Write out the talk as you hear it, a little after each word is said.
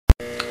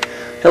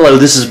Hello,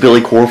 this is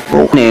Billy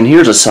Corporal, and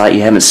here's a sight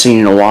you haven't seen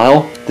in a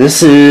while.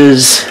 This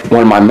is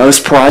one of my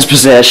most prized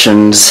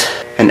possessions,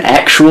 an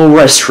actual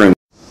restroom.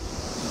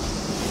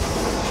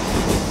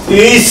 い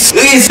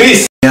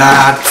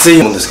やー暑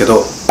いもんですけ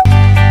ど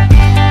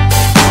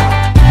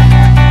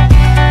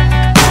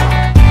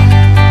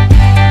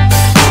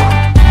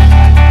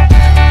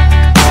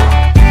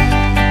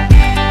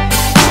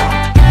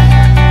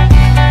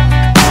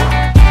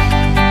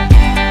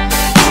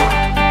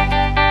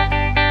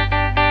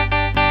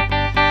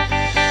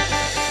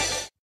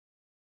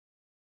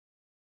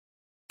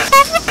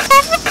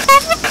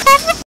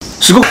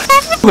すごく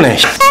ね、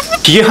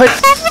ひげ生え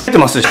て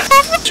ますで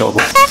しょ、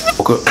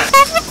僕。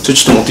ちょっ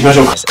と持ってきまし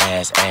ょうか。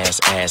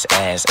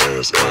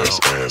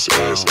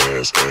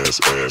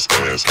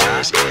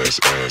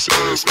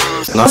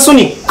パナソ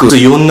ニック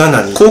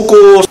47に高校。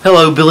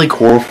Hello, Billy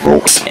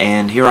Corporal,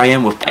 and here I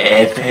am with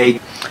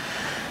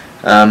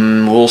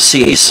we'll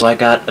see. So I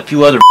got a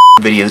few other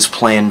videos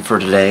planned for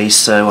today,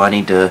 so I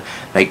need to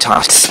make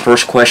time.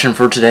 First question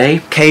for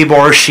today.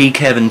 K-Bar She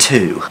Kevin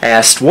 2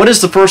 asked, what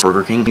is the first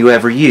Burger King you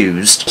ever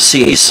used?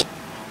 C's.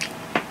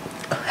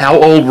 How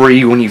old were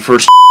you when you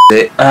first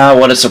it?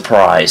 What a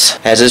surprise.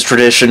 As is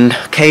tradition,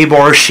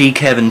 K-Bar She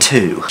Kevin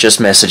 2. Just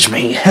message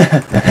me.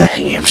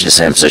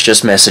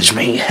 just message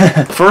me.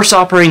 First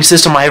operating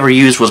system I ever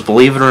used was,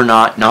 believe it or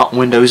not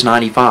Windows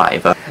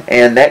 95.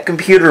 And that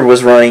computer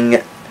was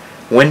running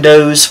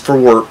Windows for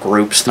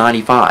Workgroups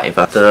 95.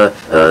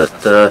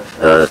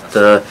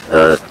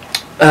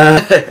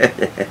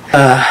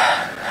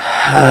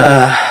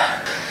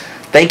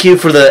 Thank you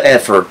for the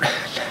effort.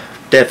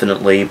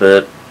 Definitely,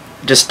 but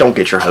just don't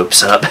get your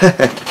hopes up.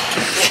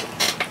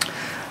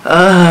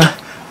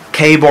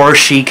 K-Bar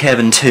She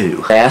Kevin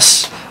 2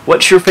 asks,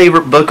 what's your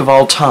favorite book of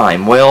all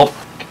time? Well,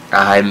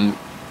 I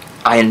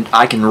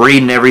can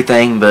read and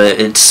everything, but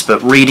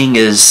reading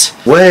is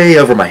way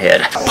over my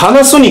head.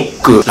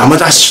 Panasonic ラマ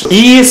ダッシュ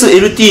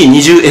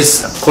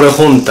ESLT20S これ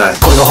本体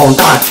これが本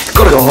体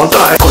これが本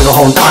体これが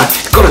本体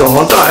これが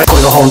本体こ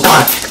れが本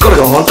体これ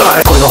が本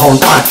体これが本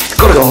体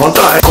これが本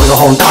体これが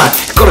本体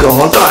これが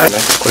本体こ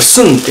れ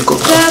スンってこう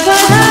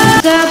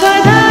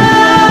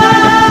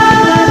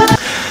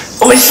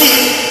おいしい。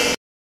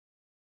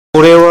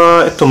これ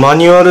はマ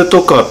ニュアル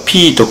とか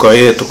P とか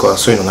A とか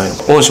そういうのないの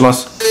か。オンしま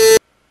す。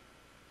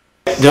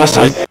出まし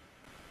た。出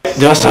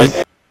ました。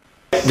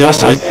出まし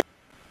た。こ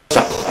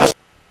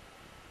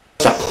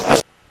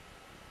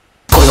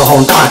れが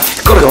本体。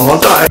これが本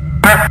体。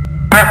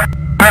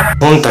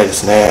本体で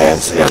すね。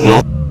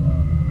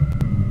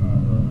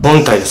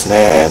本体です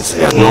ね。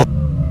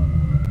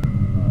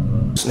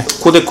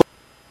ここでこれ。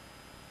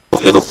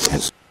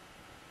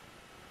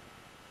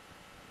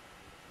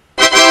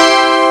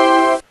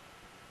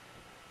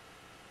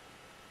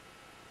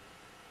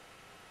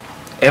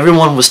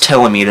Everyone was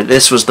telling me that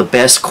this was the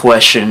best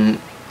question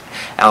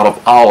out of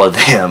all of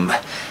them,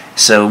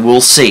 so we'll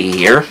see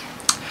here.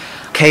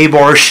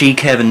 K-Bar She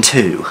Kevin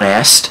 2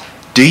 asked,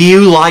 do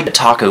you like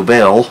Taco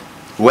Bell?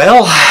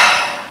 Well,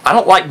 I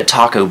don't like the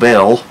Taco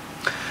Bell,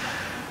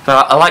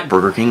 but I like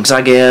Burger King's,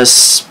 I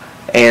guess.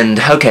 And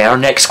okay, our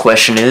next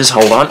question is,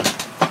 hold on.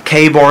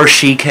 K-Bar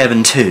She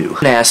Kevin 2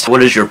 asked,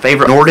 what is your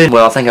favorite Norden?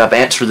 Well, I think I've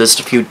answered this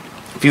a few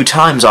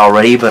times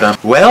already,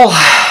 but well,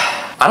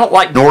 I don't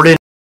like Norden.